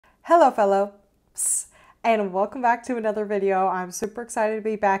Hello, fellows, and welcome back to another video. I'm super excited to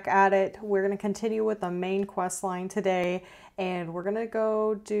be back at it. We're going to continue with the main quest line today, and we're going to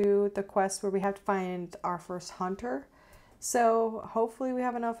go do the quest where we have to find our first hunter. So hopefully we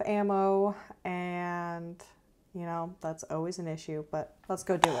have enough ammo, and you know, that's always an issue, but let's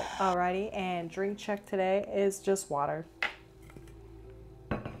go do it. Alrighty, and drink check today is just water.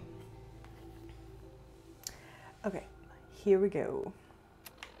 Okay, here we go.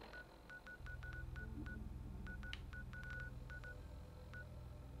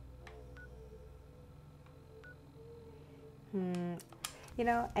 You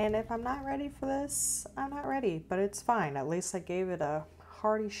know, and if I'm not ready for this, I'm not ready, but it's fine. At least I gave it a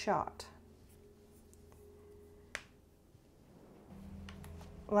hearty shot.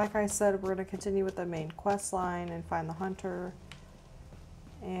 Like I said, we're going to continue with the main quest line and find the hunter.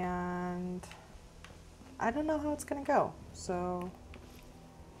 And I don't know how it's going to go, so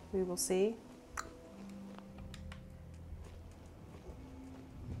we will see.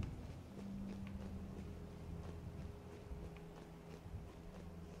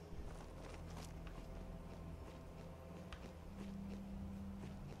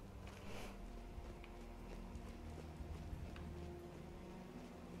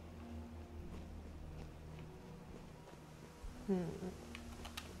 I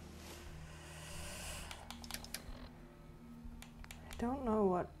don't know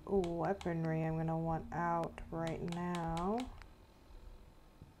what weaponry I'm going to want out right now.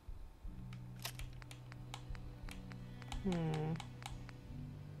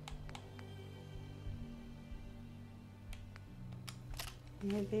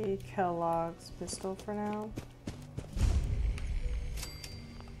 Maybe Kellogg's pistol for now.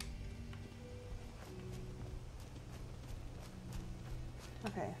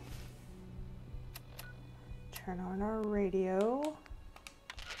 Okay. Turn on our radio.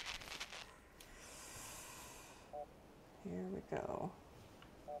 Here we go.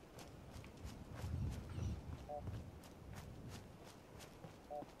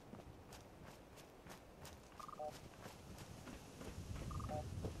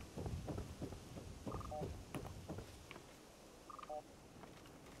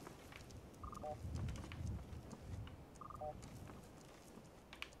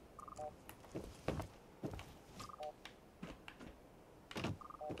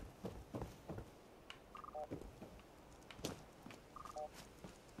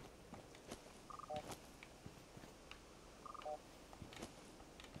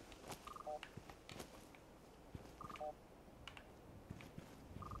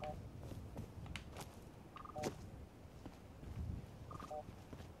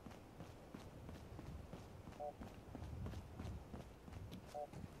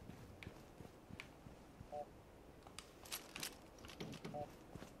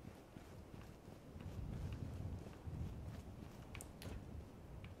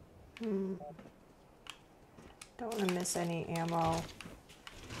 Don't want to miss any ammo.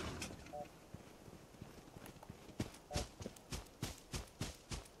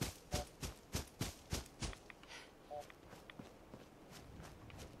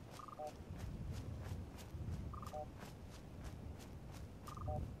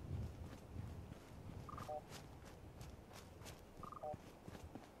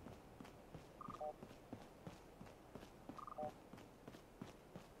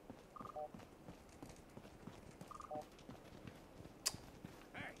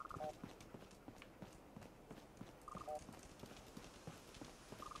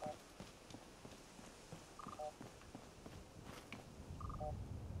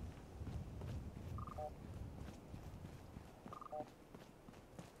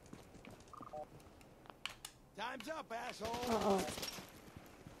 Time's up, asshole. Uh-oh.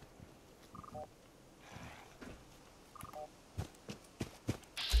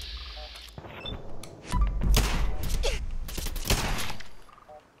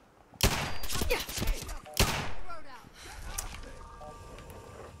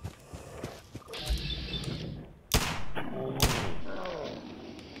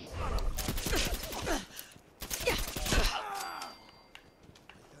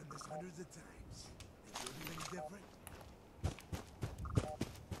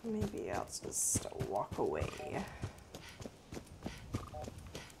 Maybe I'll just walk away.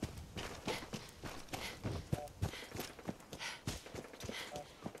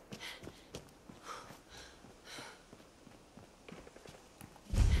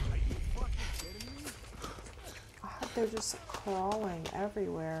 God, they're just crawling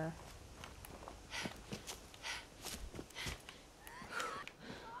everywhere.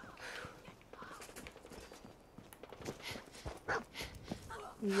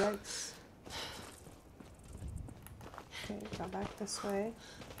 Yikes. Okay, go back this way.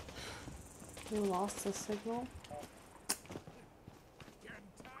 We lost the signal.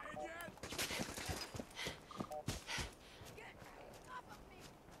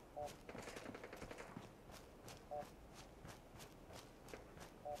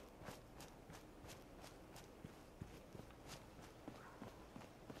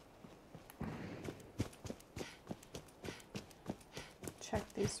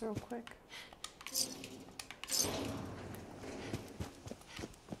 Check these real quick.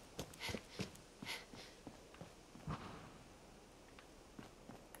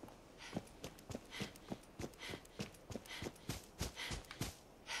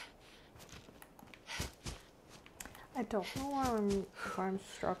 I don't know why I'm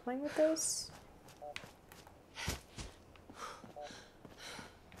struggling with this.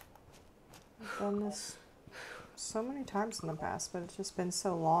 I've done this so many times in the past, but it's just been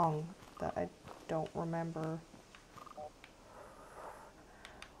so long that I don't remember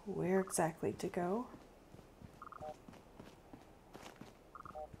where exactly to go.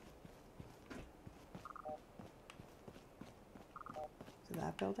 To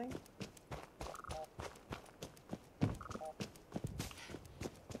that building?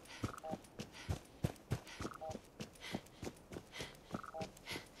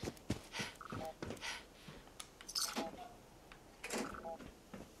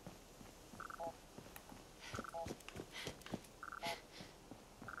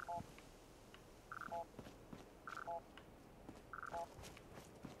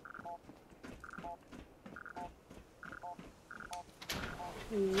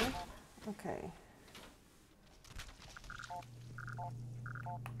 Yep. Okay.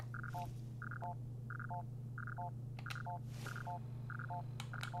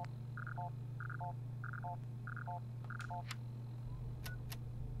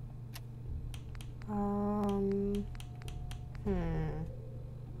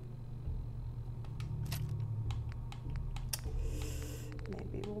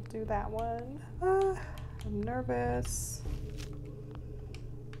 Maybe we'll do that one. I'm nervous.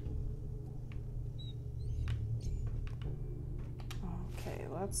 Okay,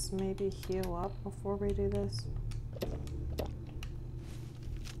 let's maybe heal up before we do this.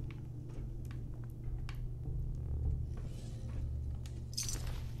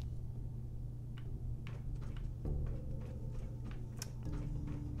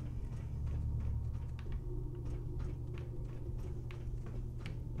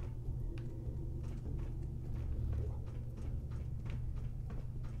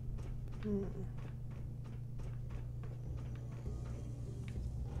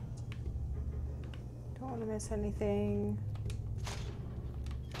 Don't want to miss anything.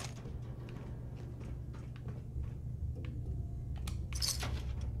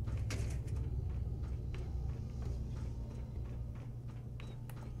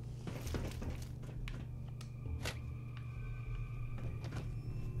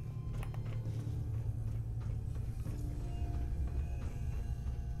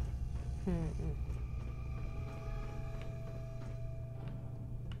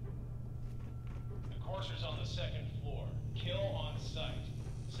 Coursers on the second floor. Kill on sight.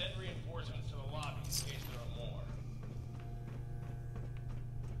 Send reinforcements to the lobby in case there are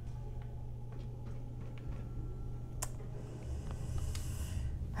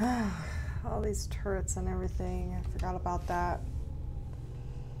more. All these turrets and everything. I forgot about that.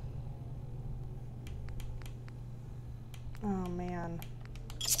 Oh man.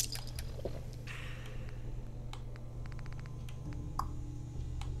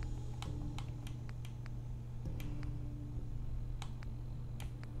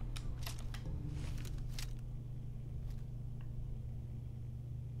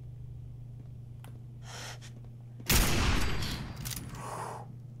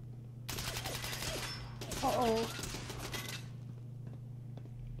 Uh-oh.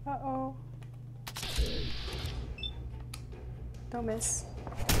 Uh-oh. Don't miss.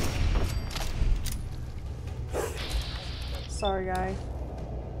 Sorry, guy.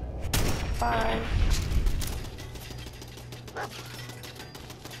 Bye.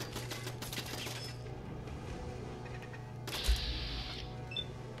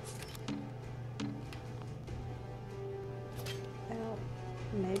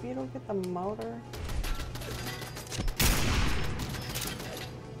 Maybe it'll get the motor.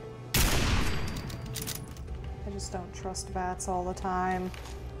 I just don't trust bats all the time.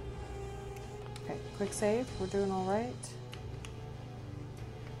 Okay, quick save. We're doing all right.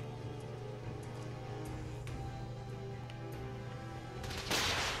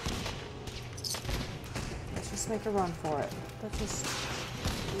 Let's just make a run for it. Let's just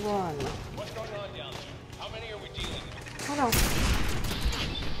run. What's going on down there? How many are we dealing with? Oh no.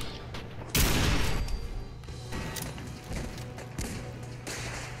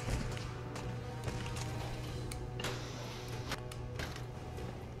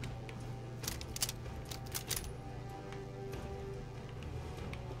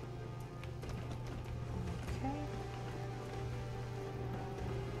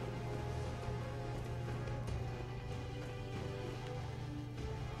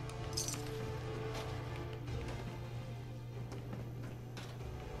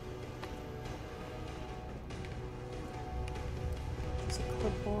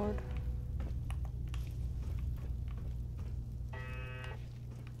 Clipboard.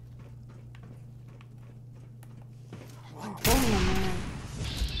 Oh man.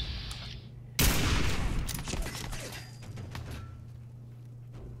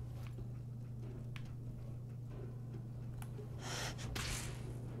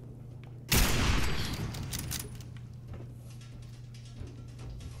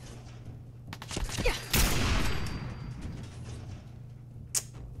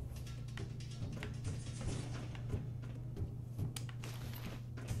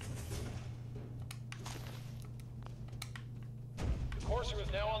 Corsair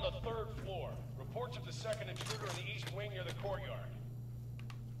is now on the 3rd floor. Reports of the second intruder in the east wing near the courtyard.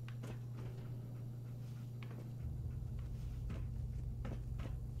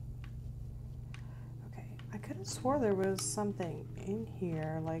 Okay, I could have swore there was something in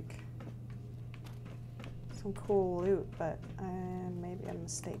here, like some cool loot, but maybe I'm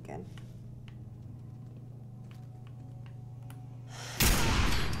mistaken.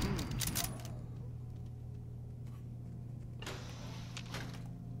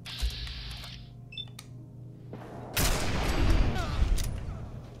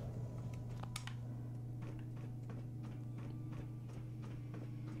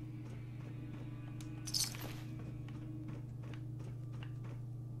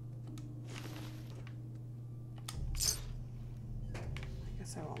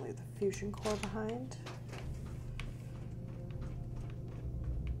 I won't leave the fusion core behind.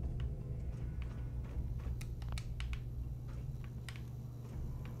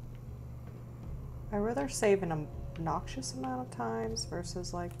 I'd rather save an obnoxious amount of times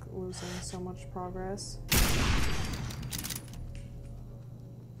versus like losing so much progress.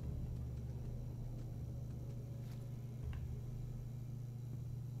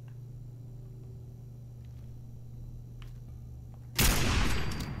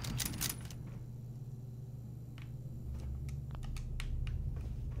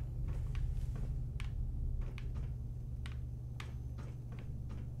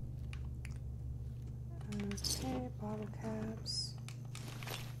 Okay, bottle caps.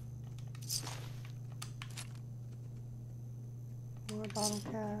 More bottle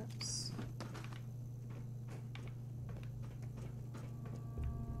caps.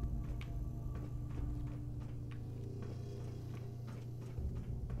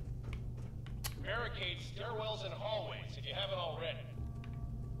 Barricade stairwells and hallways if you haven't already.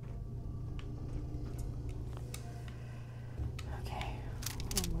 Okay,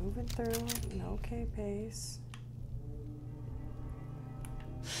 we're moving through an okay pace.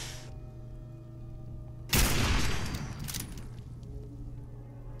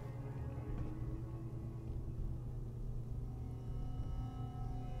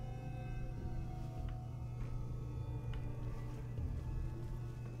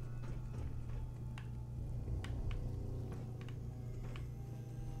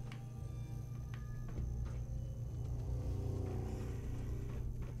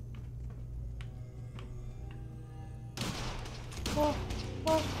 Whoa,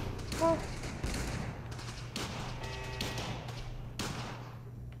 whoa, whoa.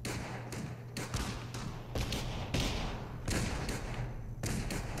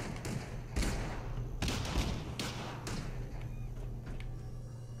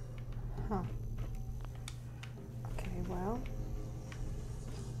 Huh. Okay, well.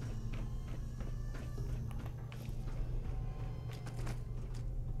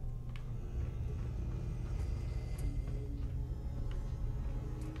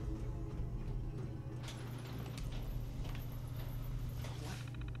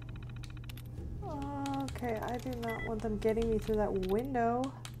 Okay, I do not want them getting me through that window.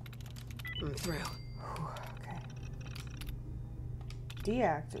 I'm through. Okay.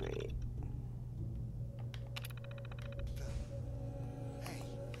 Deactivate.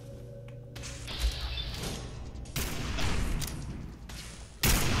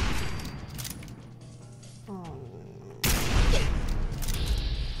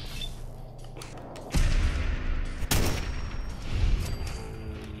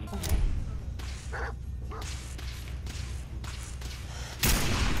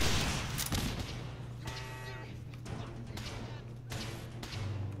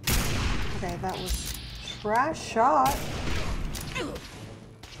 that was trash shot.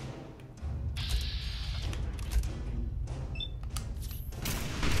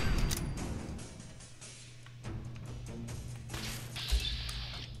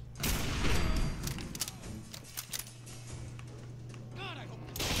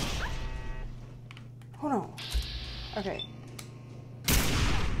 Oh no. Okay.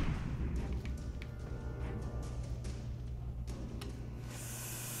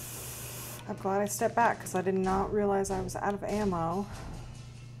 I'm glad I stepped back because I did not realize I was out of ammo.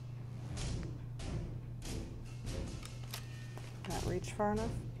 Not reach far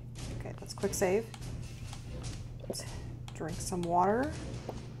enough. Okay, let's quick save. Let's drink some water.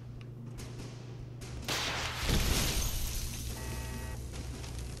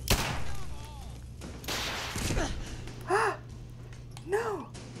 No!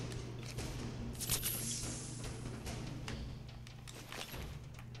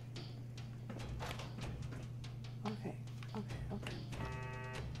 Okay.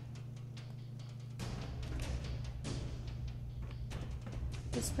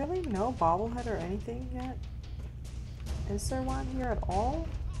 There's really no bobblehead or anything yet? Is there one here at all?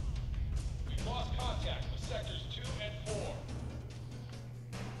 We've lost contact with sectors 2 and 4.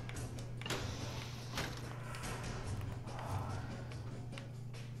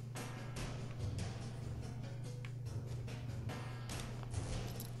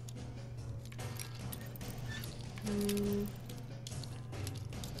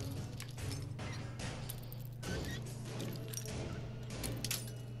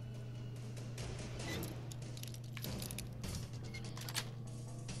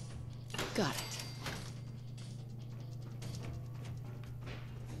 Got it.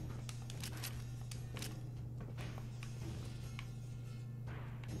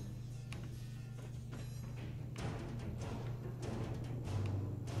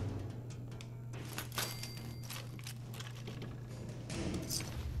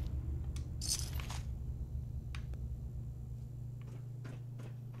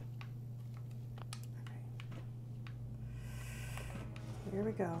 Here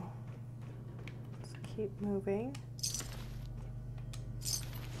we go. Let's keep moving.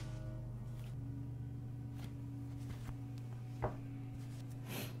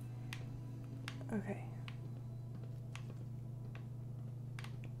 Okay.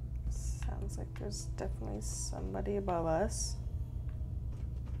 Sounds like there's definitely somebody above us.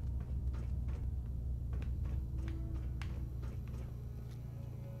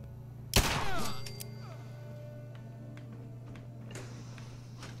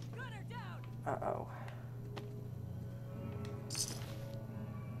 Uh-oh.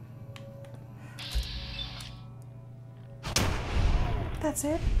 That's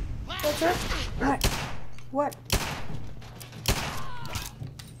it? That's it? What? What?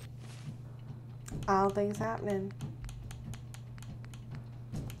 All things happening.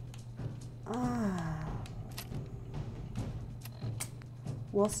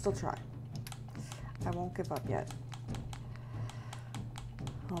 We'll still try. I won't give up yet.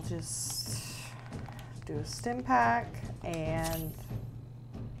 I'll just do a stim pack and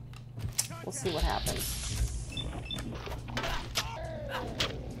we'll see what happens.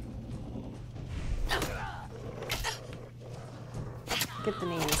 Get the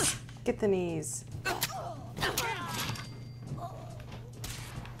knees. Get the knees.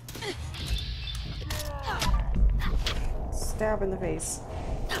 Stab in the face.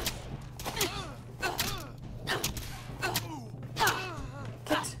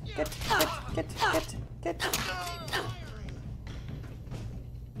 Get.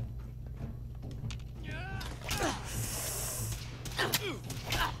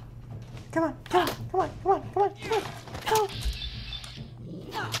 Come on. Go.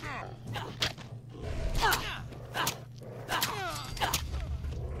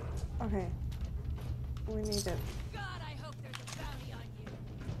 Okay. We need it. God, I hope there's a bounty on you.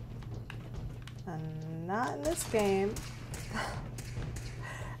 Not in this game.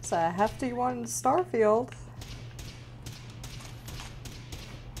 It's a hefty one in Starfield.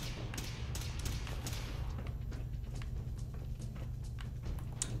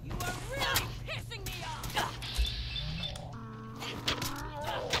 You are really pissing me off.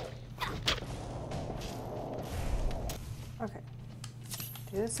 Okay.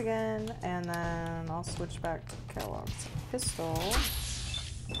 Do this again, and then I'll switch back to Kellogg's pistol.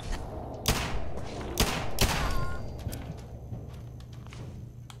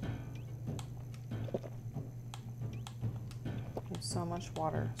 There's so much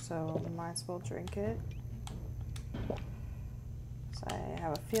water, so might as well drink it. So I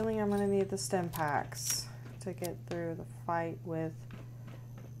have a feeling I'm going to need the stim packs to get through the fight with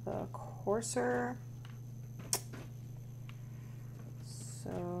the Courser. So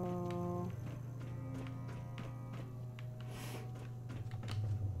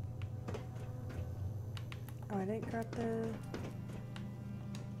oh, I didn't grab the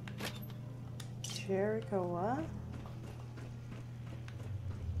Jericho. What?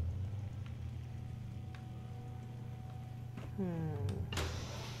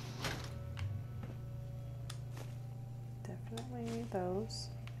 Definitely those.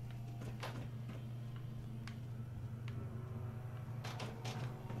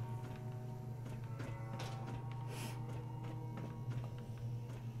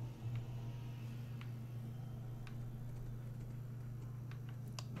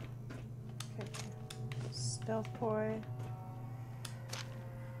 Okay. Stealth boy.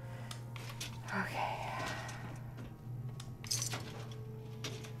 Okay.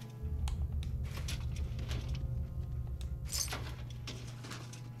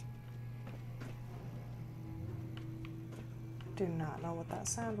 Do not know what that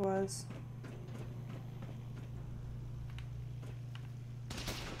sound was.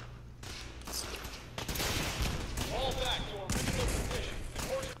 Fall back to original position. The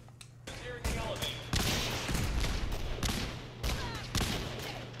horse is nearing the elevator.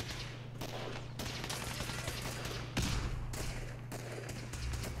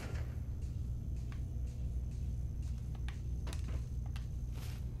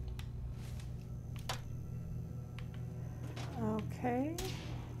 Okay.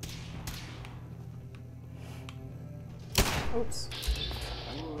 Oops.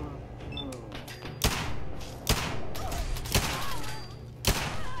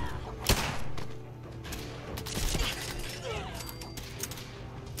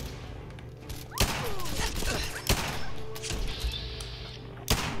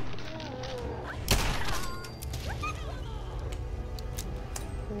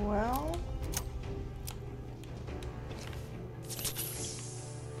 Well,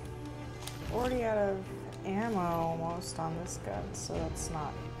 already out of ammo almost on this gun, so that's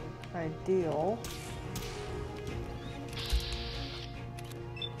not ideal.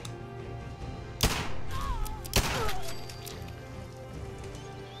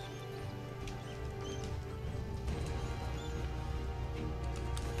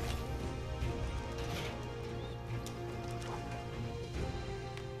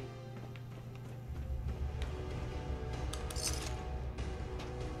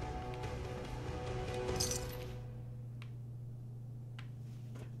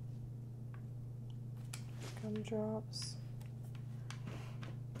 Gumdrops.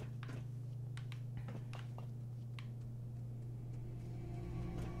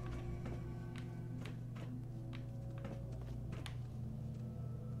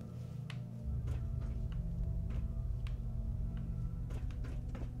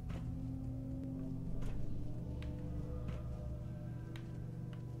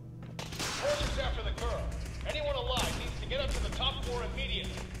 Horses after the girl. Anyone alive needs to get up to the top floor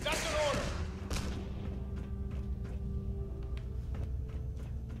immediately. That's an order.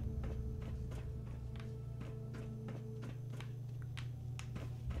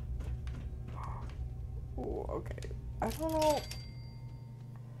 Ooh, okay. I don't know.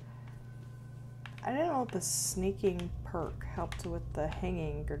 I didn't know if the sneaking perk helped with the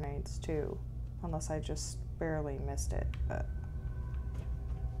hanging grenades too, unless I just barely missed it, but.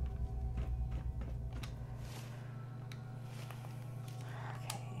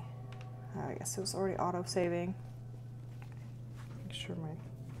 Okay. I guess it was already auto-saving. Make sure my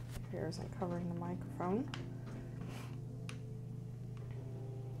hair isn't covering the microphone.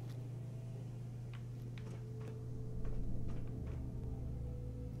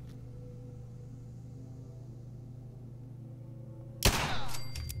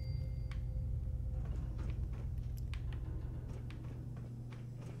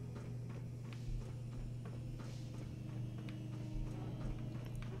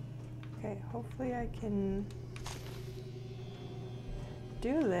 Okay, hopefully I can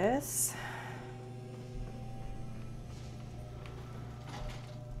do this.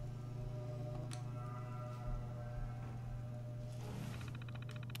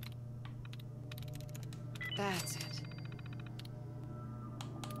 That's it.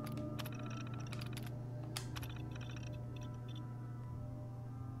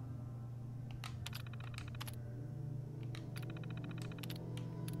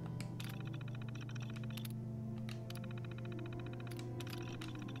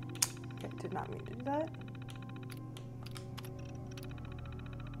 Okay, did not mean to do that.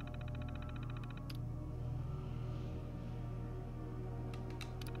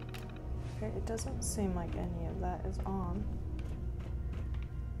 Okay, it doesn't seem like any of that is on.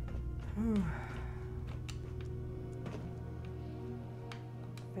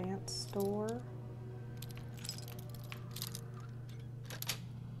 Advanced store.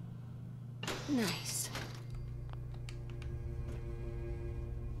 Nice.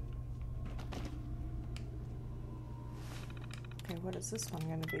 Okay, what is this one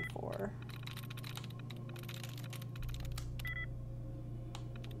going to be for?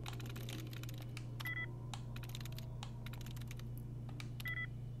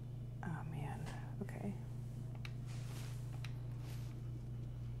 Oh man, okay.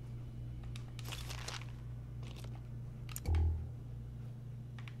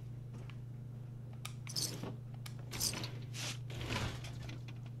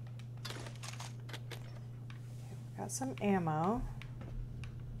 Got some ammo.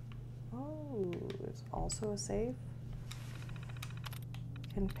 Oh, there's also a safe.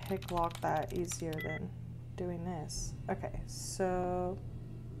 Can pick lock that easier than doing this. Okay, so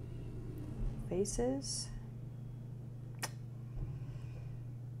faces.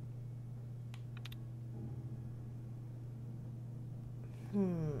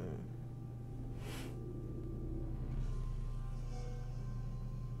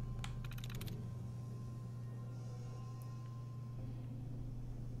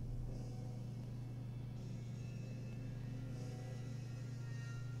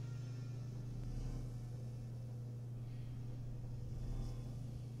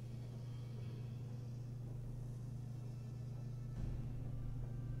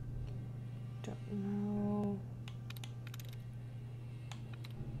 Don't know.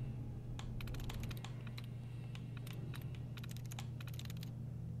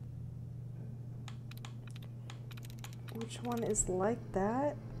 Which one is like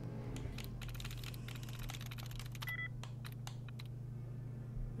that?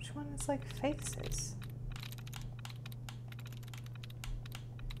 Which one is like faces?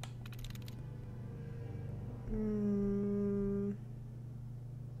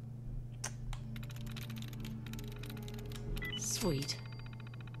 Sweet.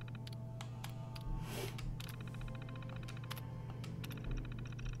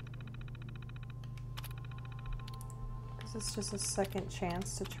 Is this just a second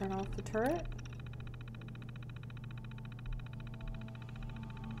chance to turn off the turret?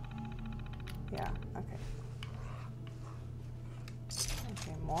 Yeah, okay.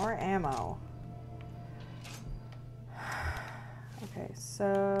 Okay, more ammo. Okay,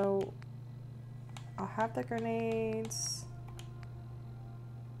 so I'll have the grenades.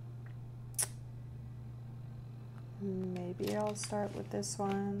 Maybe I'll start with this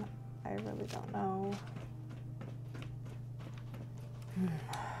one. I really don't know.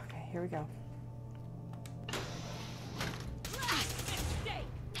 Okay, here we go.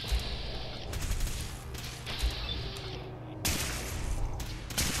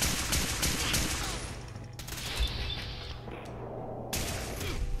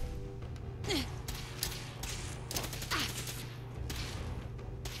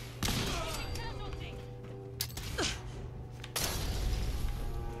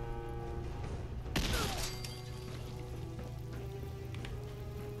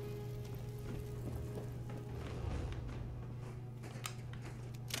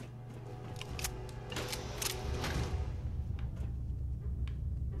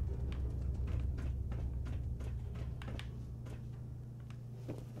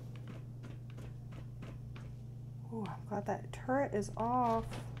 Ooh, I'm glad that turret is off.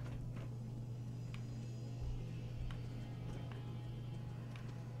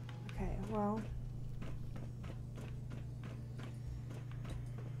 Okay, well.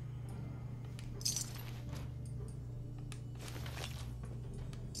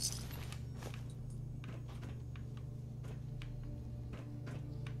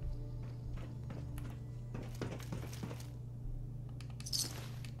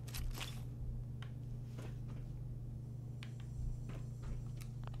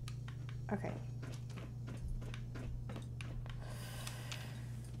 Okay.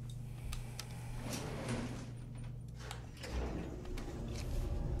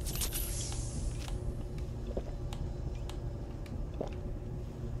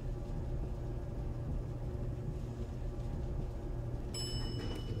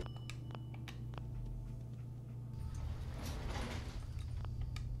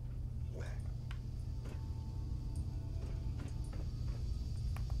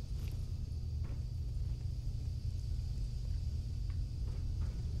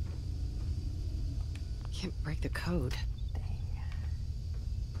 Can't break the code.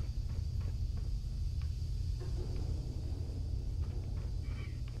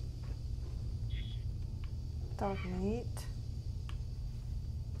 Dog meat.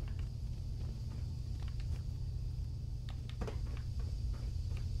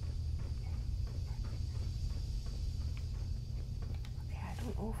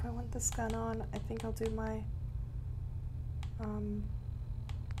 if I want this gun on, I think I'll do my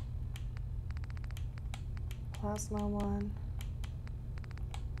plasma one.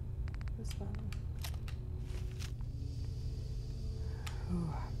 This one.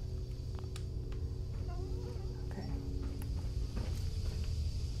 Ooh. Okay.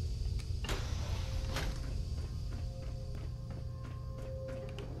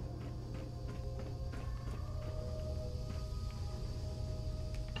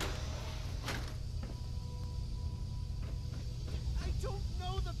 I don't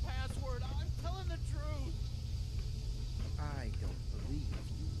know the password. I'm telling the truth. I don't believe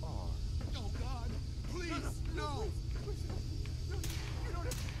you are. Oh God! Please, no! You don't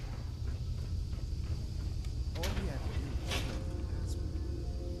have. All we have to do is show you the password.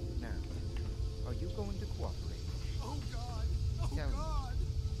 Now, are you going to cooperate? Oh God! Oh Tell me. God!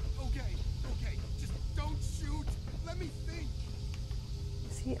 Okay, okay. Just don't shoot. Let me think.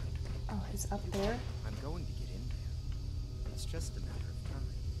 Is he? Oh, he's up there. I'm going to get in there. It's just a matter of time.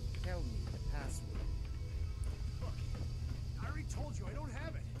 Tell me the password. Look, I already told you I don't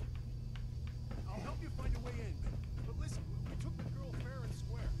have it. I'll help you find a way in. But listen, we took the girl fair and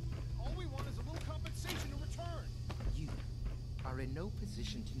square. All we want is a little compensation in return. You are in no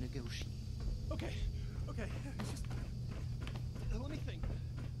position to negotiate. Okay, okay. Just let me think.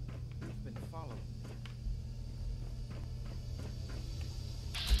 You've been followed.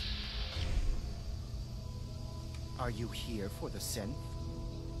 Are you here for the synth?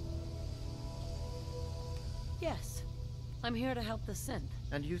 Yes. I'm here to help the synth.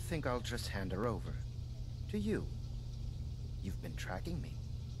 And you think I'll just hand her over? To you? You've been tracking me.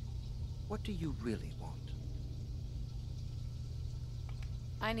 What do you really want?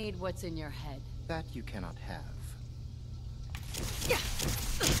 I need what's in your head. That you cannot have.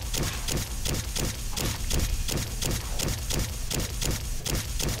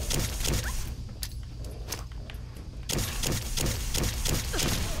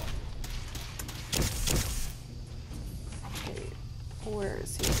 Okay, where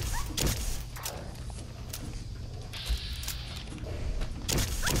is he?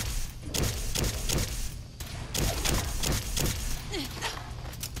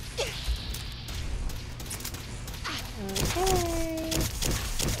 Okay.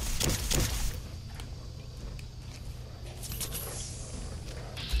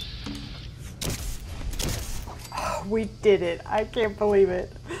 We did it. I can't believe it.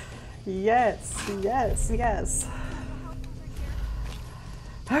 Yes, yes, yes.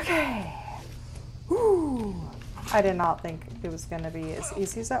 Okay. Woo. I did not think it was going to be as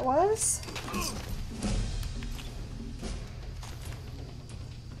easy as that was.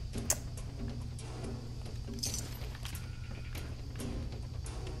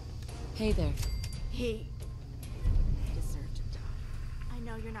 Hey there. He deserved to die. I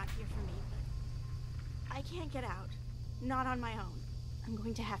know you're not here for me, but I can't get out. Not on my own. I'm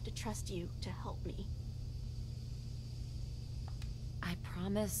going to have to trust you to help me. I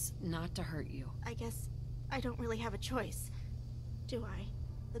promise not to hurt you. I guess I don't really have a choice, do I?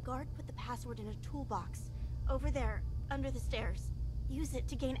 The guard put the password in a toolbox over there, under the stairs. Use it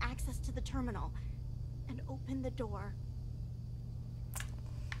to gain access to the terminal and open the door.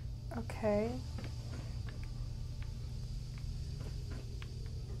 Okay.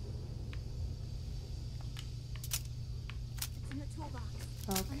 It's in the toolbox.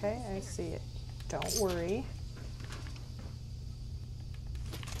 Okay, I see it. Don't worry.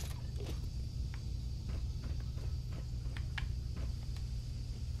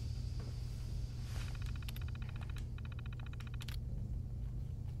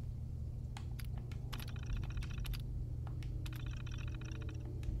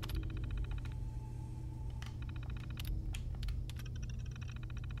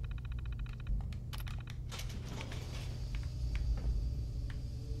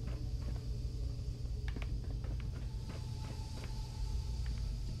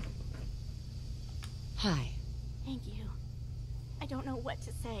 Hi. Thank you. I don't know what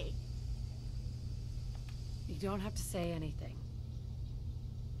to say. You don't have to say anything.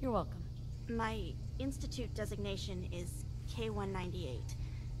 You're welcome. My institute designation is K-198,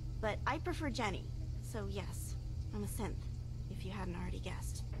 but I prefer Jenny, so yes, I'm a synth, if you hadn't already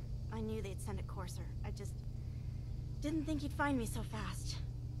guessed. I knew they'd send a courser. I just didn't think he'd find me so fast.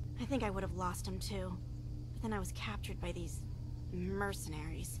 I think I would have lost him too, but then I was captured by these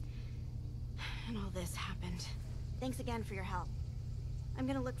mercenaries. And all this happened. Thanks again for your help. I'm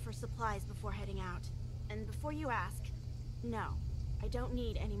gonna look for supplies before heading out. And before you ask, no, I don't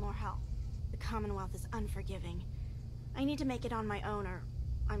need any more help. The Commonwealth is unforgiving. I need to make it on my own or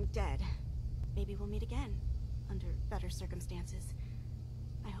I'm dead. Maybe we'll meet again, under better circumstances.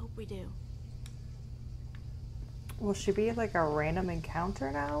 I hope we do. Will she be like a random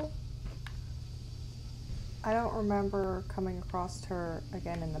encounter now? I don't remember coming across her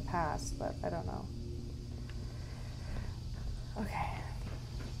again in the past, but I don't know. Okay.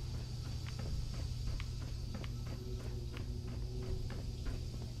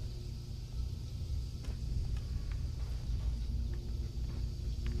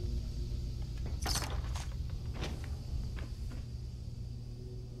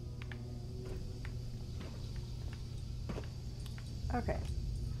 Okay.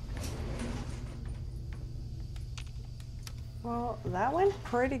 Well, that went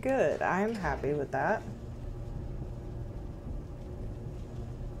pretty good. I'm happy with that.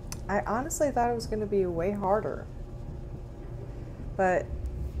 I honestly thought it was going to be way harder. But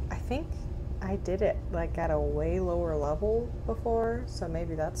I think I did it like at a way lower level before, so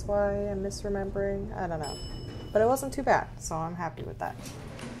maybe that's why I'm misremembering. I don't know. But it wasn't too bad, so I'm happy with that.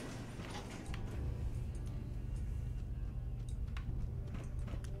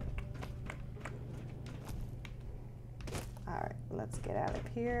 Alright, let's get out of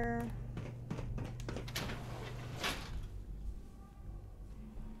here.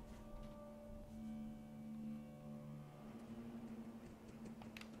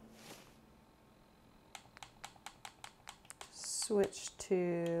 Switch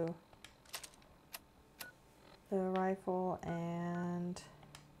to the rifle and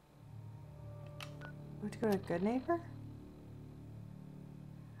we have to go to Good Neighbor?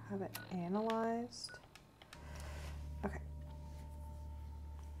 Have it analyzed. Okay.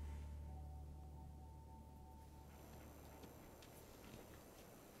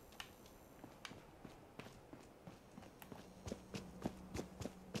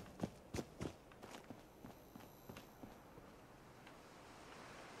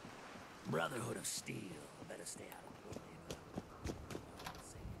 Brotherhood of Steel. Better stay out of Good Neighbor.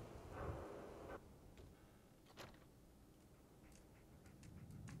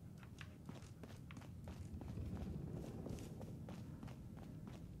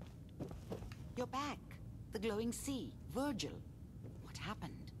 You're back. The glowing sea. Virgil. What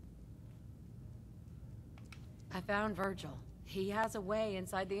happened? I found Virgil. He has a way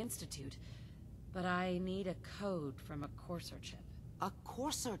inside the Institute. But I need a code from a Courser chip. A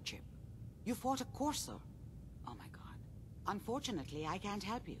Courser chip? You fought a Courser? Oh my god. Unfortunately, I can't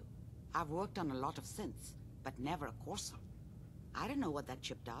help you. I've worked on a lot of synths, but never a Courser. I don't know what that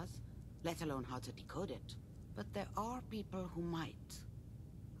chip does, let alone how to decode it. But there are people who might.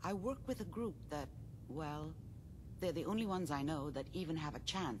 I work with a group that, well, they're the only ones I know that even have a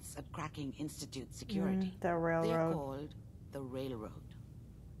chance at cracking Institute security. The Railroad. They're called the Railroad.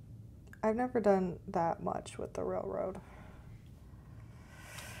 I've never done that much with the Railroad.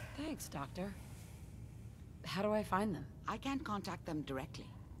 Thanks, Doctor. How do I find them? I can't contact them directly.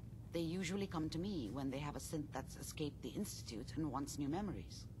 They usually come to me when they have a synth that's escaped the Institute and wants new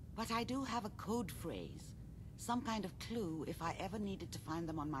memories. But I do have a code phrase. Some kind of clue if I ever needed to find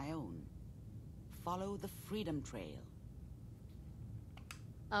them on my own. Follow the Freedom Trail.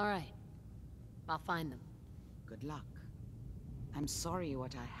 All right. I'll find them. Good luck. I'm sorry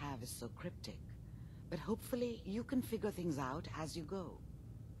what I have is so cryptic, but hopefully you can figure things out as you go.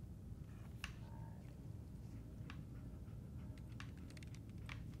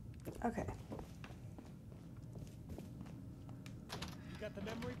 Okay. You got the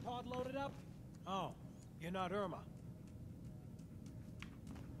memory pod loaded up? Oh, you're not Irma.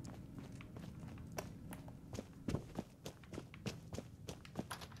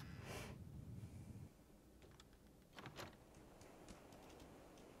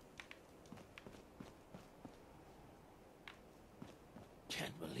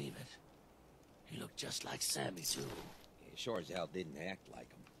 Can't believe it. He looked just like Sammy, too. He sure as hell didn't act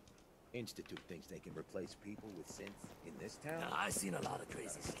like him. Institute thinks they can replace people with synths in this town? Now, I've seen a lot of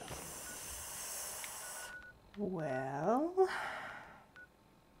crazy stuff. Well...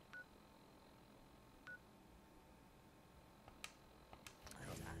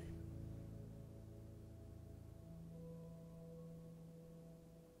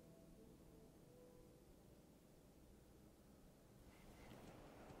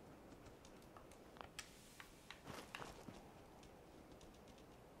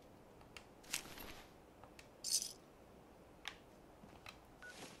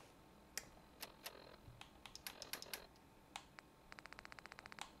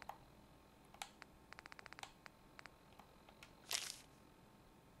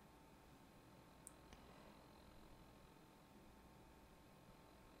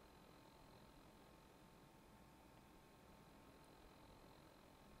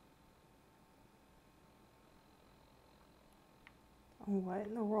 What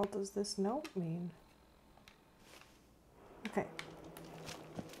in the world does this note mean? Okay.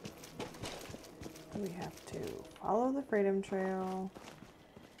 We have to follow the Freedom Trail.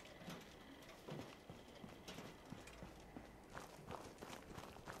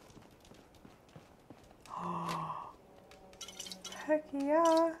 Heck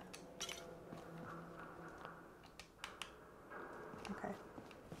yeah. Okay.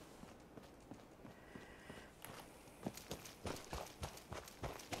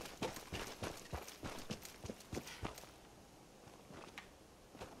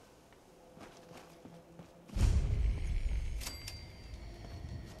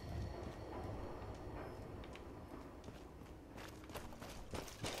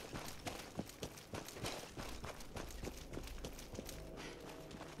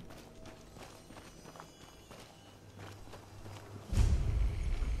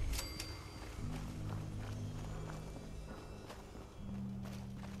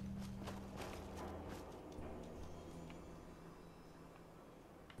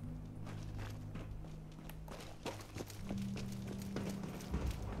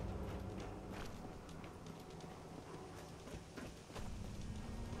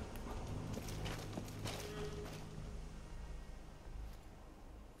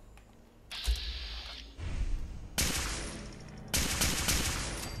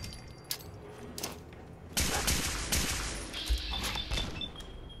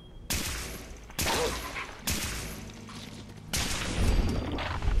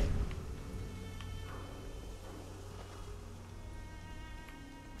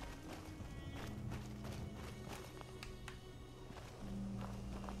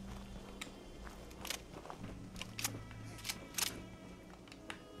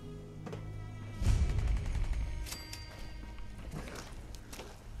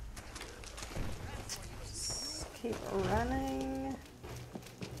 Keep running.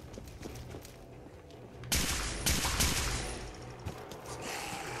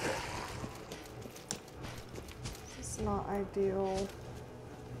 This is not ideal.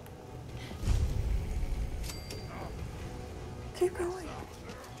 Keep going.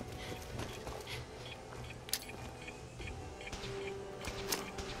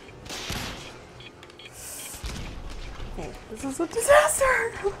 Okay, this is a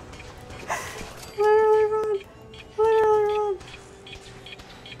disaster. Literally run. Literally run.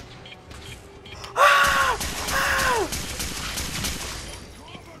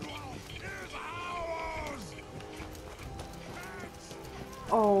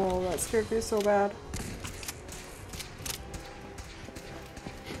 Oh, that scared me so bad.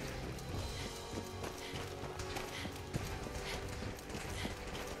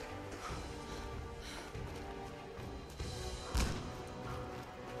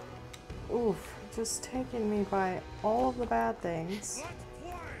 Oof, just taking me by all of the bad things.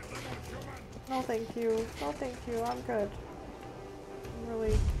 No thank you. No thank you. I'm good. I'm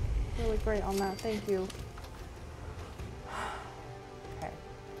really great on that. Thank you. Okay.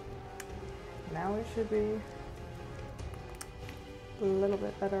 Now we should be a little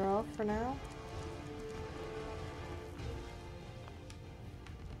bit better off for now.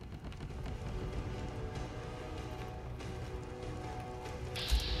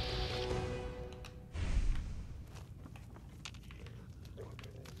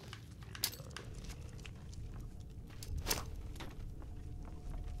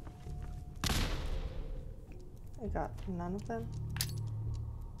 I got none of them.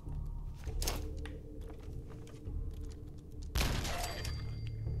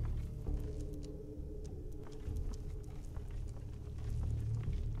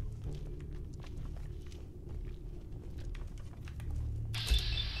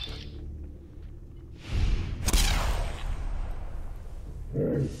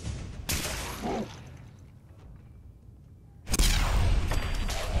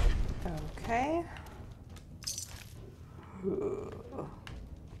 Okay.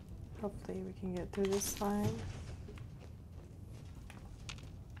 Hopefully we can get through this fine.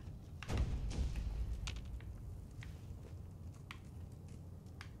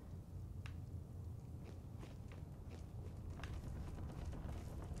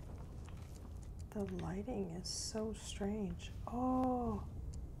 The lighting is so strange. Oh,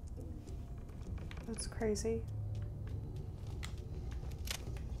 that's crazy.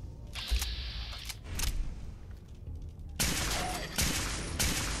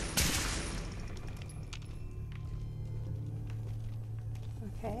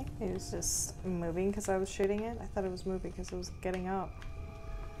 Okay, it was just moving because I was shooting it. I thought it was moving because it was getting up.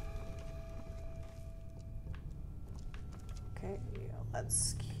 Okay, yeah,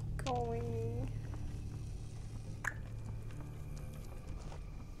 let's keep going.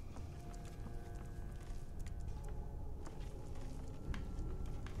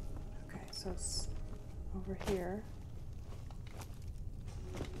 so it's over here.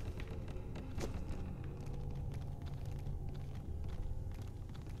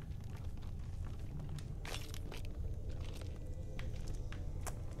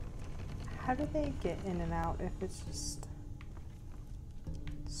 How do they get in and out if it's just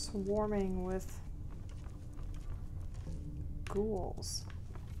swarming with ghouls?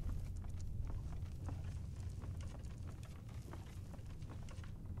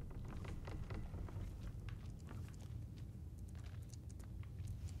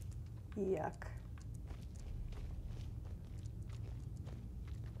 Yuck.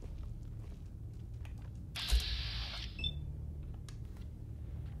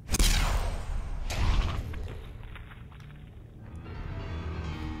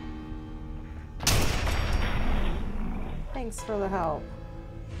 Thanks for the help.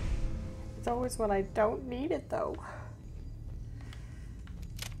 It's always when I don't need it, though.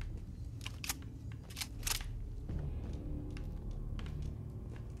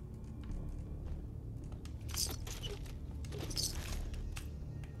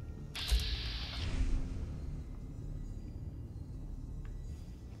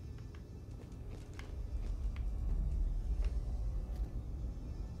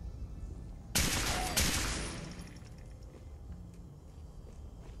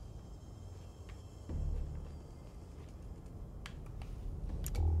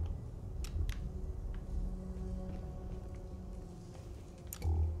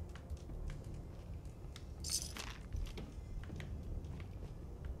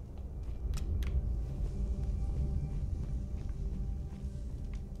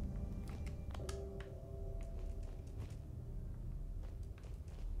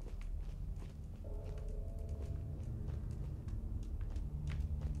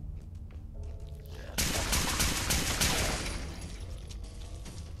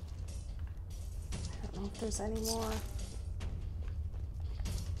 I don't know if there's any more.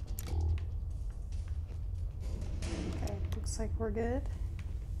 Okay, looks like we're good.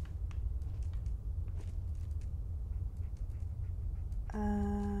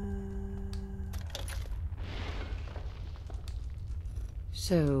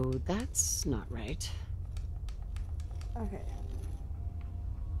 So that's not right. Okay.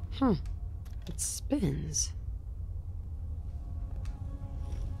 Huh. It spins.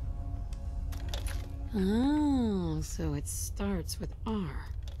 Oh, so it starts with R.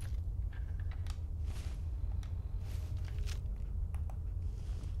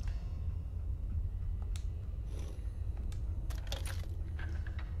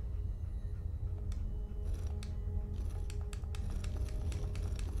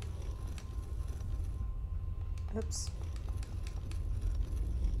 Oops.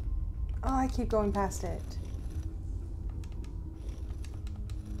 Oh, I keep going past it.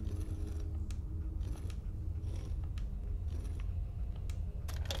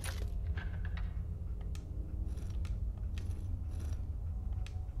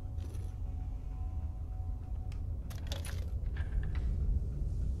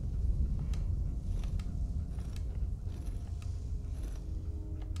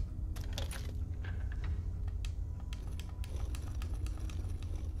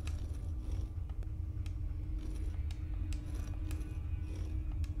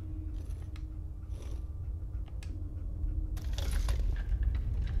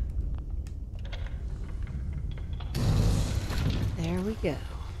 There we go.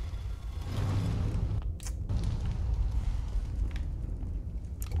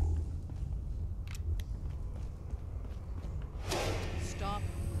 Stop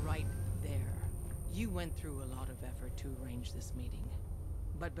right there. You went through a lot of effort to arrange this meeting.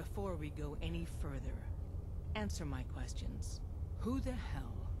 But before we go any further, answer my questions. Who the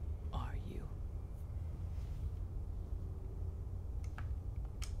hell are you?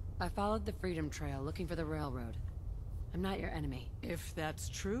 I followed the Freedom Trail looking for the railroad. I'm not your enemy. If that's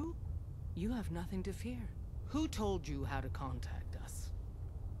true, you have nothing to fear. Who told you how to contact us?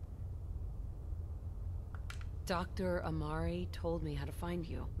 Dr. Amari told me how to find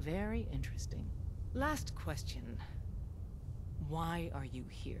you. Very interesting. Last question. Why are you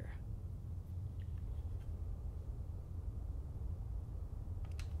here?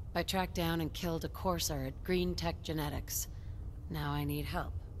 I tracked down and killed a courser at Green Tech Genetics. Now I need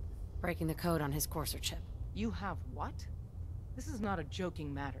help breaking the code on his courser chip. You have what? This is not a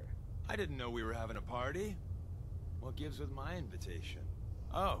joking matter. I didn't know we were having a party. What gives with my invitation?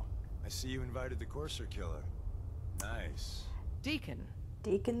 Oh, I see you invited the Courser killer. Nice. Deacon.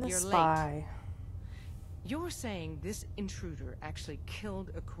 Deacon the You're spy. Late. You're saying this intruder actually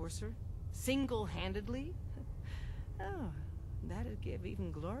killed a Courser? Single-handedly? Oh, That'd give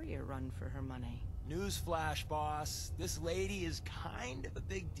even Gloria a run for her money. Newsflash, boss. This lady is kind of a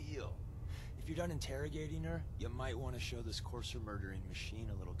big deal. If you're done interrogating her, you might want to show this Courser murdering machine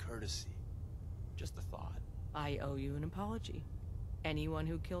a little courtesy. Just a thought. I owe you an apology. Anyone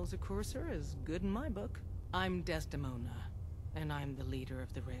who kills a Courser is good in my book. I'm Desdemona, and I'm the leader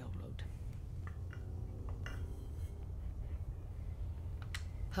of the Railroad.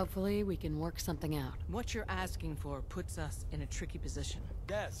 Hopefully we can work something out. What you're asking for puts us in a tricky position.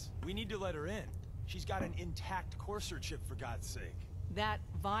 Des, we need to let her in. She's got an intact Courser chip, for God's sake. That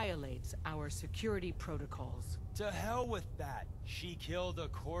violates our security protocols. To hell with that. She killed a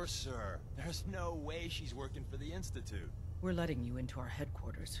Courser. There's no way she's working for the Institute. We're letting you into our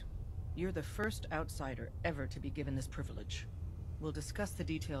headquarters. You're the first outsider ever to be given this privilege. We'll discuss the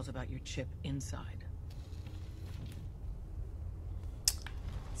details about your chip inside.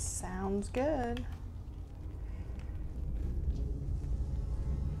 Sounds good.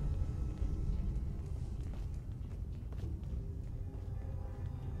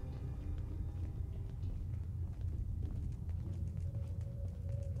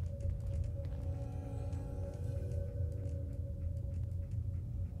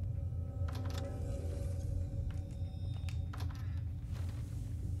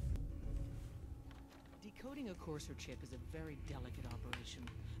 Decoding a Courser chip is a very delicate operation.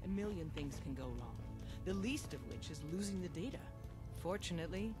 A million things can go wrong, the least of which is losing the data.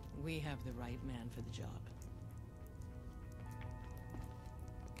 Fortunately, we have the right man for the job.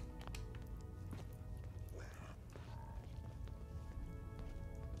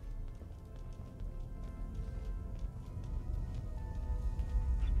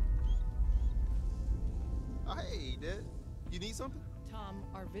 Oh, hey, Dad. You need something? Tom,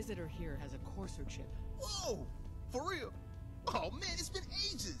 our visitor here has a Courser chip. Whoa! For real? Oh, man, it's been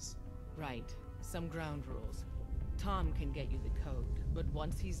ages! Right. Some ground rules. Tom can get you the code, but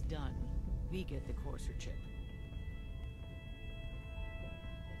once he's done, we get the Courser chip.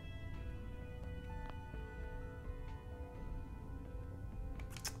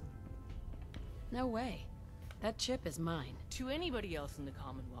 No way. That chip is mine. To anybody else in the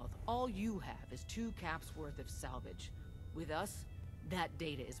Commonwealth, all you have is 2 caps worth of salvage. With us, that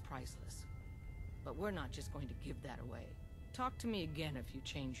data is priceless. But we're not just going to give that away. Talk to me again if you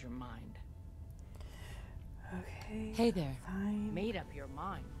change your mind. Okay. Hey there. Fine. Made up your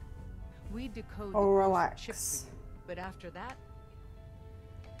mind. We decode Oh, the relax. chip for you. But after that,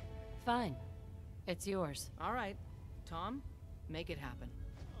 Fine. It's yours. all right. Tom, make it happen.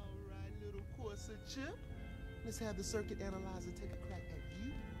 All right, little Courser chip. Let's have the circuit analyzer take a crack at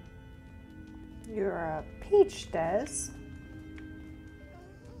you. You're a peach, Des.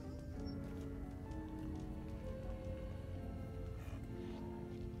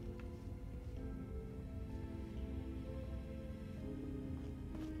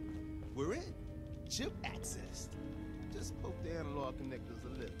 We're in. Chip accessed. Just poke the analog connectors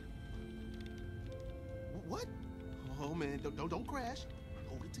a little. What? Oh man, don't crash.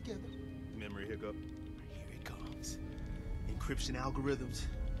 Hold it together. Memory hiccup. Here it comes. Encryption algorithms.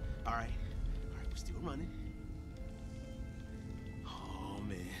 All right, we're still running. Oh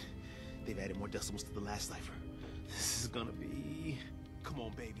man, they've added more decimals to the last cipher. This is gonna be. Come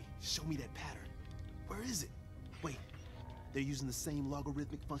on, baby, show me that pattern. Where is it? Wait, they're using the same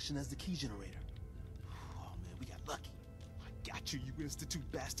logarithmic function as the key generator. Oh man, we got lucky. I got you, you Institute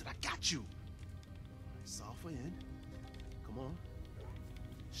bastard. I got you. All right, software in. Come on.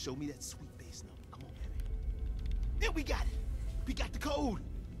 Show me that sweet bass note. Come on, baby. Then we got it. We got the code.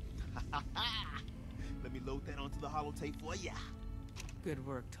 Let me load that onto the holotape for ya. Good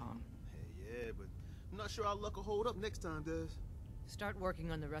work, Tom. Hey, yeah, but I'm not sure our luck will hold up next time, Des. Start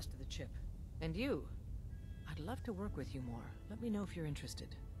working on the rest of the chip. And you, I'd love to work with you more. Let me know if you're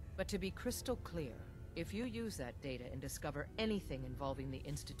interested. But to be crystal clear, if you use that data and discover anything involving the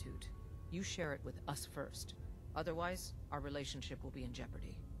Institute, you share it with us first. Otherwise, our relationship will be in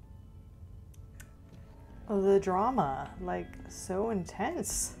jeopardy. Oh, the drama, like, so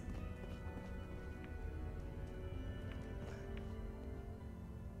intense.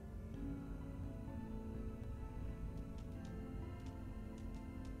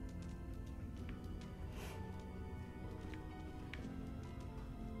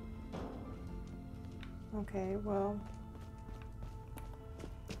 Okay, well.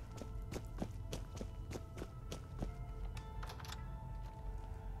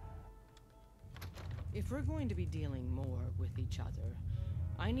 If we're going to be dealing more with each other,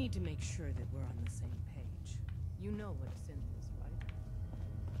 I need to make sure that we're on the same page. You know what a synth is, right?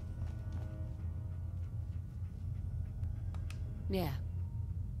 Yeah.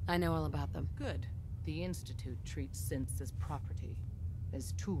 I know all about them. Good. The Institute treats synths as property,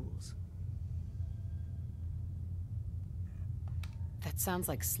 as tools. That sounds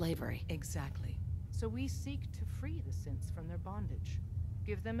like slavery. Exactly. So we seek to free the synths from their bondage.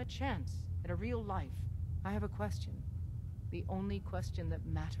 Give them a chance at a real life. I have a question. The only question that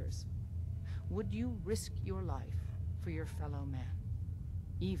matters. Would you risk your life for your fellow man?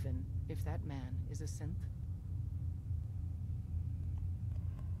 Even if that man is a synth?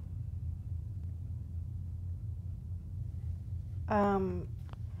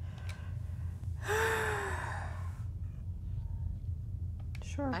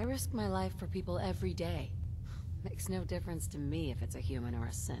 Sure. I risk my life for people every day. Makes no difference to me if it's a human or a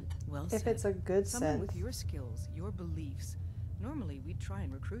synth. Well If said. it's a good Someone synth. with your skills, your beliefs. Normally we'd try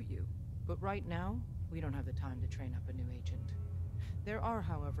and recruit you. But right now, we don't have the time to train up a new agent. There are,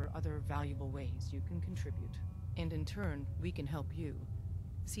 however, other valuable ways you can contribute. And in turn, we can help you.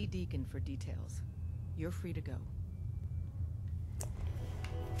 See Deacon for details. You're free to go.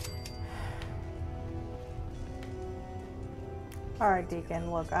 Alright,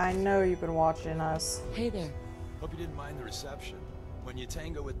 Deacon, look, I know you've been watching us. Hey there. Hope you didn't mind the reception. When you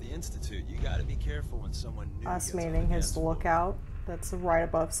tango with the Institute, you gotta be careful when someone new Us gets on meaning the his dance floor. lookout that's right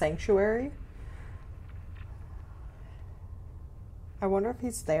above Sanctuary. I wonder if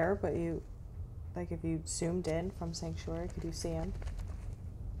he's there, but like if you zoomed in from Sanctuary, could you see him?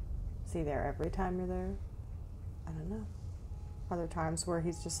 Is he there every time you're there? I don't know. Are there times where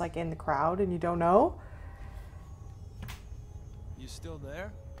he's just like in the crowd and you don't know? You still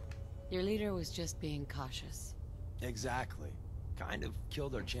there? Your leader was just being cautious. Exactly. Kind of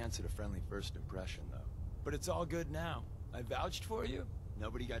killed our chance at a friendly first impression, though. But it's all good now. I vouched for you.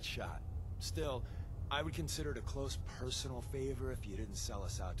 Nobody got shot. Still, I would consider it a close personal favor if you didn't sell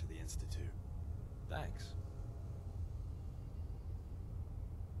us out to the Institute. Thanks.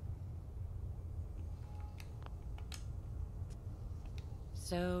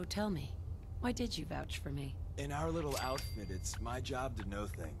 So tell me, why did you vouch for me? In our little outfit, it's my job to know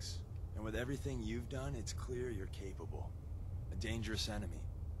things. And with everything you've done, it's clear you're capable. A dangerous enemy.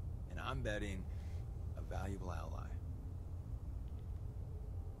 And I'm betting a valuable ally.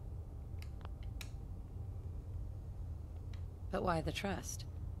 But why the trust?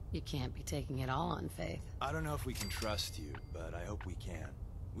 You can't be taking it all on faith. I don't know if we can trust you, but I hope we can.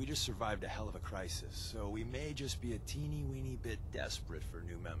 We just survived a hell of a crisis, so we may just be a teeny-weeny bit desperate for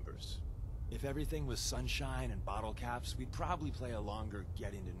new members. If everything was sunshine and bottle caps, we'd probably play a longer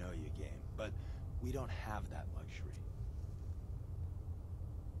getting-to-know-you game, but we don't have that luxury.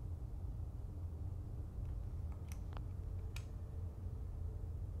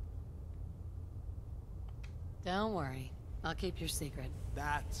 Don't worry, I'll keep your secret.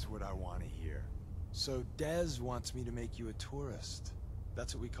 That's what I want to hear. So Dez wants me to make you a tourist.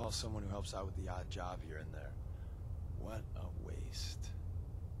 That's what we call someone who helps out with the odd job here and there. What a waste.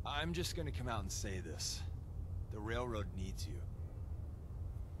 I'm just gonna come out and say this. The railroad needs you.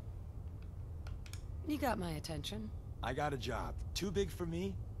 You got my attention. I got a job. Too big for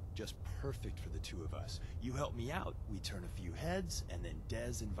me, just perfect for the two of us. You help me out, we turn a few heads, and then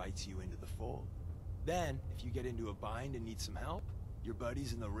Dez invites you into the fold. Then, if you get into a bind and need some help, your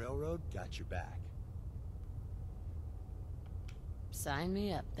buddies in the railroad got your back. Sign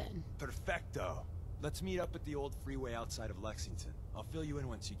me up then. Perfecto. Let's meet up at the old freeway outside of Lexington. I'll fill you in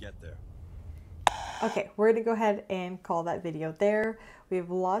once you get there. Okay, we're going to go ahead and call that video there. We have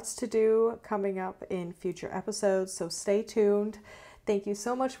lots to do coming up in future episodes, so stay tuned. Thank you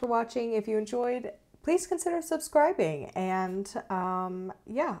so much for watching. If you enjoyed, please consider subscribing. And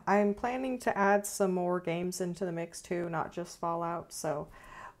yeah, I'm planning to add some more games into the mix too, not just Fallout, so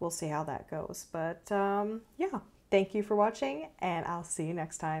we'll see how that goes. But yeah, thank you for watching, and I'll see you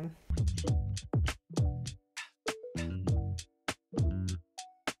next time.